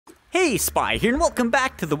Hey, Spy here, and welcome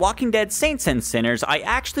back to The Walking Dead Saints and Sinners. I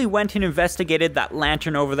actually went and investigated that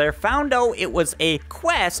lantern over there, found out it was a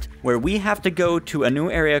quest where we have to go to a new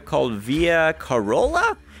area called Via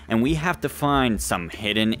Carola, and we have to find some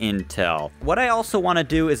hidden intel. What I also want to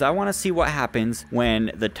do is I want to see what happens when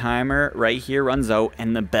the timer right here runs out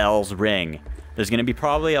and the bells ring. There's going to be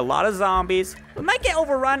probably a lot of zombies. We might get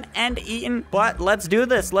overrun and eaten, but let's do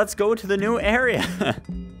this. Let's go to the new area.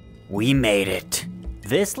 We made it.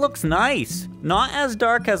 This looks nice. Not as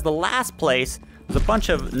dark as the last place. There's a bunch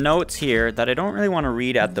of notes here that I don't really want to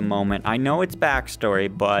read at the moment. I know it's backstory,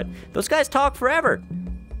 but those guys talk forever.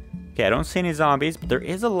 Okay, I don't see any zombies, but there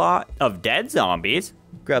is a lot of dead zombies.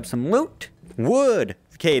 Grab some loot. Wood.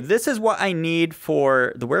 Okay, this is what I need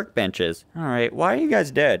for the workbenches. All right, why are you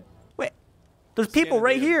guys dead? Wait, there's people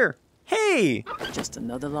right here. Hey. Just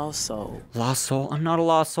another lost soul. Lost soul? I'm not a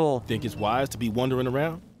lost soul. Think it's wise to be wandering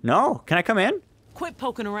around? No, can I come in? Quit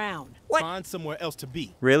poking around. What? Find somewhere else to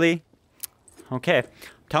be. Really? Okay. I'm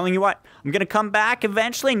telling you what. I'm gonna come back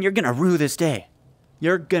eventually and you're gonna rue this day.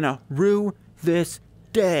 You're gonna rue this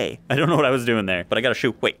day. I don't know what I was doing there, but I gotta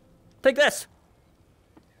shoot. Wait. Take this.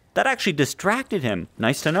 That actually distracted him.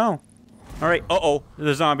 Nice to know. All right. Uh-oh.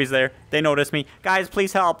 There's zombies there. They noticed me. Guys,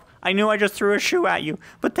 please help. I knew I just threw a shoe at you,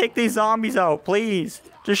 but take these zombies out, please.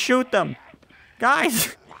 Just shoot them.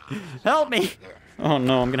 Guys, help me. Oh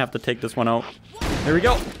no, I'm gonna have to take this one out. There we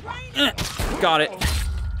go. Got it.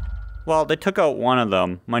 Well, they took out one of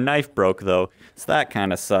them. My knife broke though, so that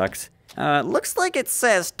kind of sucks. Looks like it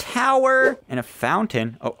says tower and a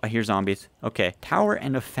fountain. Oh, I hear zombies. Okay, tower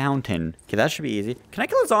and a fountain. Okay, that should be easy. Can I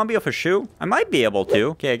kill a zombie off a shoe? I might be able to.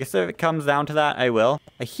 Okay, I guess if it comes down to that, I will.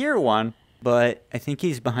 I hear one, but I think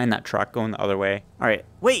he's behind that truck going the other way. All right,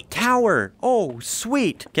 wait, tower. Oh,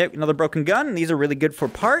 sweet. Okay, another broken gun. These are really good for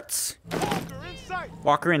parts.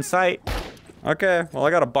 Walker in sight. Okay, well,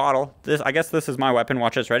 I got a bottle. I guess this is my weapon.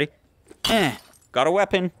 Watch this, ready? Got a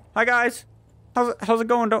weapon. Hi, guys. How's it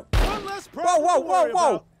going? Whoa, whoa, whoa,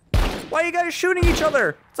 whoa. Why are you guys shooting each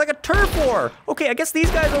other? It's like a turf war. Okay, I guess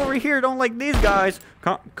these guys over here don't like these guys.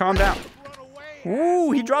 Calm down.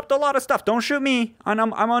 Ooh, he dropped a lot of stuff. Don't shoot me.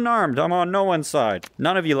 I'm unarmed. I'm on no one's side.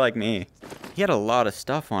 None of you like me. He had a lot of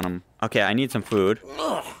stuff on him. Okay, I need some food.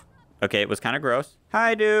 Okay, it was kind of gross.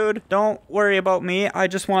 Hi, dude. Don't worry about me. I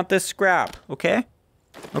just want this scrap, okay?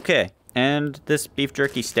 Okay, and this beef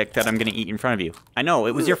jerky stick that I'm gonna eat in front of you. I know,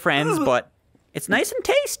 it was your friend's, but it's nice and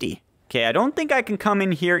tasty. Okay, I don't think I can come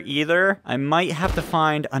in here either. I might have to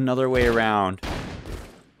find another way around.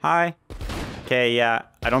 Hi. Okay, yeah,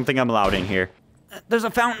 I don't think I'm allowed in here. There's a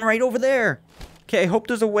fountain right over there. Okay, I hope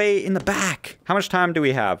there's a way in the back. How much time do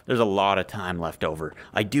we have? There's a lot of time left over.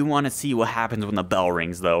 I do want to see what happens when the bell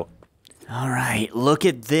rings, though. All right, look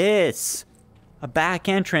at this. A back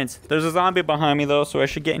entrance. There's a zombie behind me, though, so I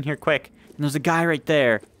should get in here quick. And there's a guy right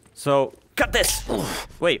there. So, cut this.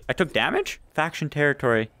 Wait, I took damage? Faction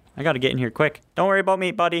territory. I gotta get in here quick. Don't worry about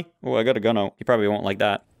me, buddy. Oh, I got a gun out. He probably won't like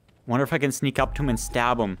that. Wonder if I can sneak up to him and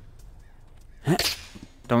stab him.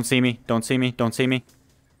 Don't see me. Don't see me. Don't see me.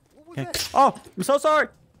 Okay. Oh, I'm so sorry.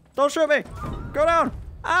 Don't shoot me. Go down.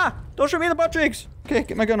 Ah, don't shoot me in the butt cheeks. Okay,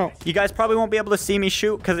 get my gun out. You guys probably won't be able to see me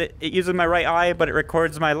shoot because it uses my right eye, but it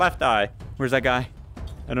records my left eye. Where's that guy?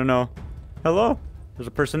 I don't know. Hello? There's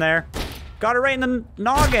a person there. Got her right in the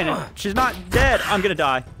noggin. She's not dead. I'm gonna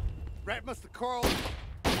die. Rat must have crawled.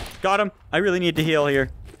 Got him. I really need to heal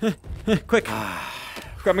here. Quick.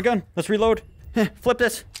 Grab my gun. Let's reload. Flip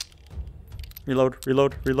this. Reload,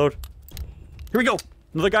 reload, reload. Here we go.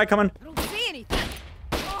 Another guy coming. I don't see anything.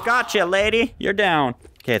 Gotcha, lady. You're down.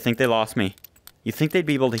 Okay, I think they lost me. You think they'd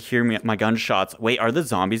be able to hear me at my gunshots? Wait, are the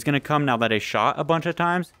zombies gonna come now that I shot a bunch of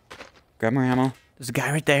times? Grab more ammo. There's a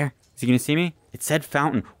guy right there. Is he gonna see me? It said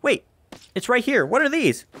fountain. Wait, it's right here. What are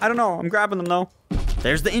these? I don't know. I'm grabbing them though.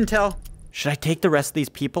 There's the intel. Should I take the rest of these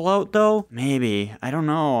people out though? Maybe. I don't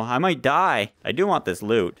know. I might die. I do want this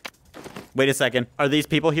loot. Wait a second. Are these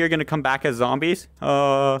people here gonna come back as zombies?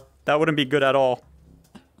 That wouldn't be good at all.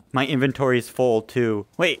 My inventory is full too.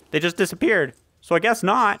 Wait, they just disappeared. So I guess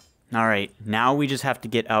not. All right, now we just have to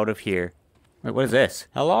get out of here. Wait, what is this?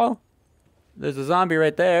 Hello? There's a zombie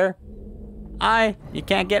right there. Hi, you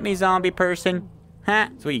can't get me, zombie person. Huh,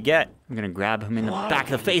 that's what you get. I'm gonna grab him in the back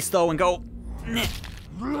of the face though and go.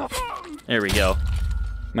 There we go.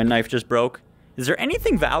 My knife just broke. Is there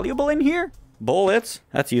anything valuable in here? Bullets,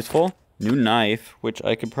 that's useful. New knife, which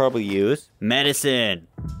I could probably use. Medicine.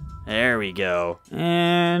 There we go.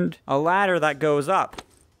 And a ladder that goes up.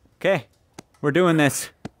 Okay, we're doing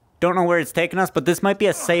this. Don't know where it's taking us, but this might be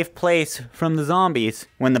a safe place from the zombies.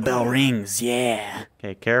 When the bell rings, yeah.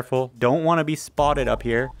 Okay, careful. Don't want to be spotted up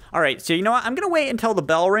here. All right, so you know what? I'm going to wait until the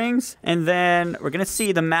bell rings, and then we're going to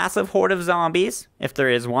see the massive horde of zombies, if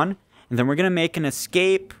there is one. And then we're going to make an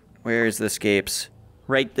escape. Where is the escapes?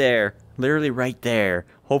 Right there. Literally right there.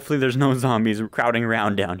 Hopefully there's no zombies crowding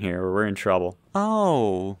around down here or we're in trouble.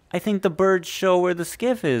 Oh, I think the birds show where the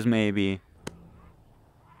skiff is, maybe.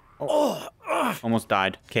 Oh, almost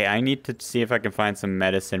died. Okay, I need to see if I can find some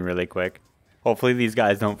medicine really quick. Hopefully these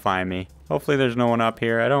guys don't find me. Hopefully there's no one up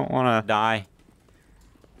here. I don't want to die.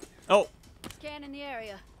 Oh. Scanning the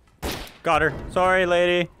area. Got her. Sorry,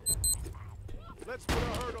 lady.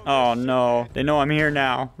 Oh no, they know I'm here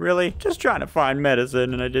now. Really? Just trying to find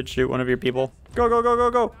medicine and I did shoot one of your people. Go, go, go,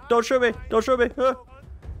 go, go. Don't shoot me. Don't shoot me.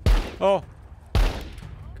 Oh.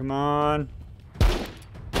 Come on.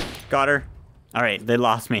 Got her. All right, they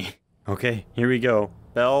lost me. Okay, here we go.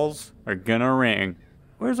 Bells are gonna ring.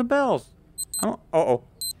 Where's the bells? Uh-oh.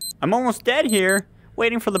 I'm almost dead here,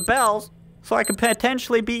 waiting for the bells so I could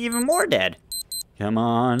potentially be even more dead. Come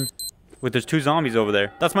on. Wait, there's 2 zombies over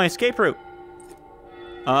there. That's my escape route.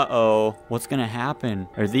 Uh-oh, what's gonna happen?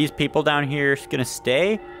 Are these people down here gonna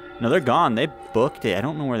stay? No, they're gone. They booked it. I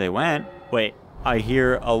don't know where they went. Wait, I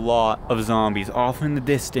hear a lot of zombies off in the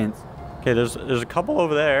distance. Okay, there's a couple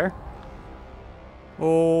over there.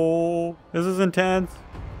 Oh, this is intense.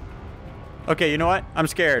 Okay, you know what? I'm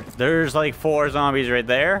scared. There's like 4 zombies right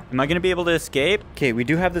there. Am I gonna be able to escape? Okay, we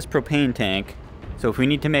do have this propane tank. So if we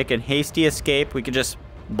need to make a hasty escape, we could just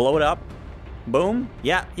blow it up. Boom.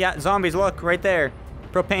 Yeah, zombies, look, right there.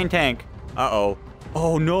 Propane tank. Uh-oh.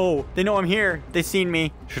 Oh no, they know I'm here. They seen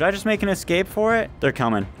me. Should I just make an escape for it? They're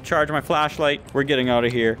coming. Charge my flashlight. We're getting out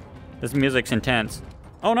of here. This music's intense.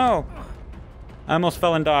 Oh no. I almost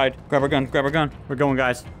fell and died. Grab our gun, grab our gun. We're going,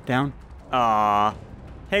 guys. Down. Ah.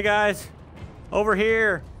 Hey guys. Over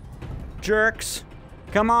here. Jerks.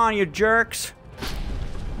 Come on, you jerks.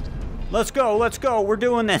 Let's go, let's go. We're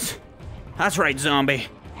doing this. That's right, zombie.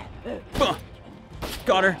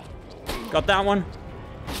 Got her. Got that one.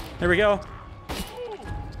 There we go.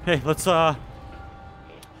 Hey, let's, I'm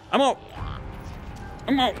out.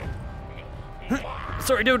 I'm out.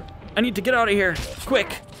 Sorry, dude. I need to get out of here.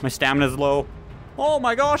 Quick. My stamina's low. Oh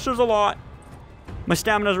my gosh, there's a lot. My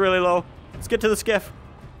stamina's really low. Let's get to the skiff.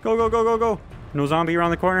 Go, go, go, go, go. No zombie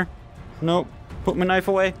around the corner. Nope. Put my knife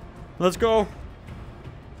away. Let's go.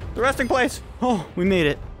 The resting place. Oh, we made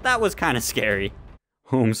it. That was kind of scary.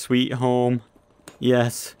 Home sweet home.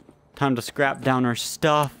 Yes. Time to scrap down our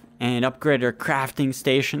stuff and upgrade our crafting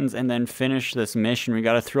stations and then finish this mission. We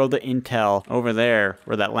gotta throw the intel over there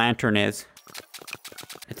where that lantern is.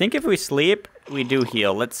 I think if we sleep, we do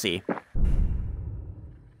heal. Let's see.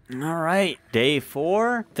 All right, day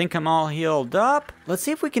 4. Think I'm all healed up. Let's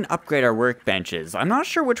see if we can upgrade our workbenches. I'm not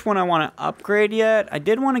sure which one I want to upgrade yet. I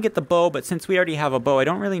did want to get the bow, but since we already have a bow, I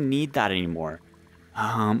don't really need that anymore.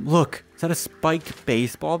 Look, is that a spiked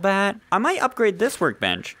baseball bat? I might upgrade this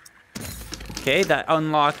workbench. Okay, that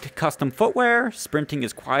unlocked custom footwear. Sprinting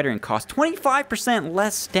is quieter and costs 25%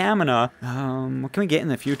 less stamina. What can we get in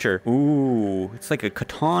the future? Ooh, it's like a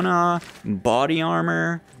katana, body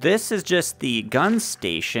armor. This is just the gun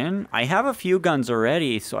station. I have a few guns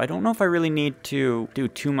already, so I don't know if I really need to do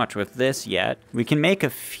too much with this yet. We can make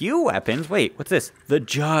a few weapons. Wait, what's this? The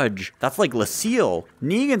Judge. That's like Lucille,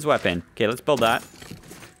 Negan's weapon. Okay, let's build that.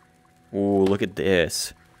 Ooh, look at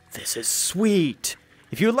this. This is sweet.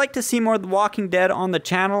 If you would like to see more of The Walking Dead on the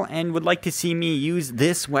channel and would like to see me use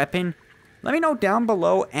this weapon, let me know down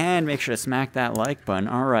below and make sure to smack that like button.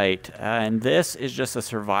 All right, and this is just a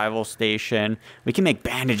survival station. We can make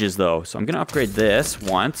bandages though, so I'm gonna upgrade this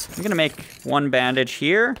once. I'm gonna make 1 bandage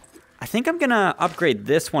here. I think I'm gonna upgrade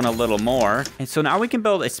this one a little more. And so now we can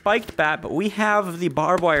build a spiked bat, but we have the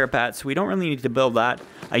barbed wire bat, so we don't really need to build that.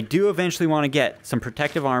 I do eventually wanna get some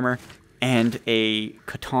protective armor and a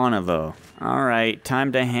katana though. All right,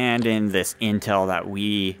 time to hand in this intel that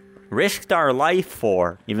we risked our life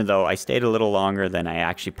for, even though I stayed a little longer than I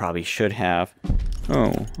actually probably should have.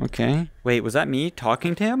 Oh, okay. Wait, was that me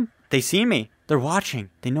talking to him? They see me. They're watching.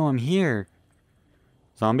 They know I'm here.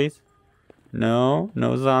 Zombies? No,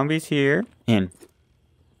 no zombies here. In.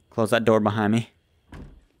 Close that door behind me.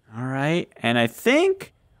 All right, and I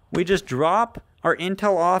think we just drop our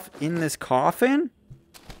intel off in this coffin.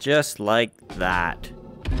 Just like that.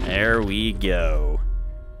 There we go.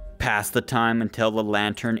 Pass the time until the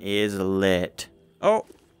lantern is lit. Oh,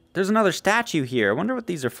 there's another statue here. I wonder what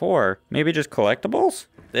these are for. Maybe just collectibles?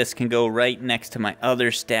 This can go right next to my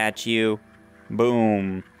other statue.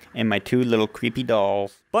 Boom. and my 2 little creepy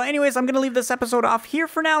dolls. But anyways, I'm going to leave this episode off here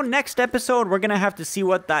for now. Next episode, we're going to have to see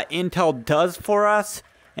what that intel does for us.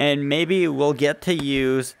 And maybe we'll get to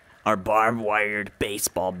use our barbed-wired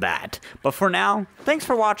baseball bat. But for now, thanks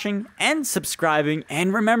for watching and subscribing.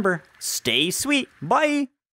 And remember, stay sweet. Bye!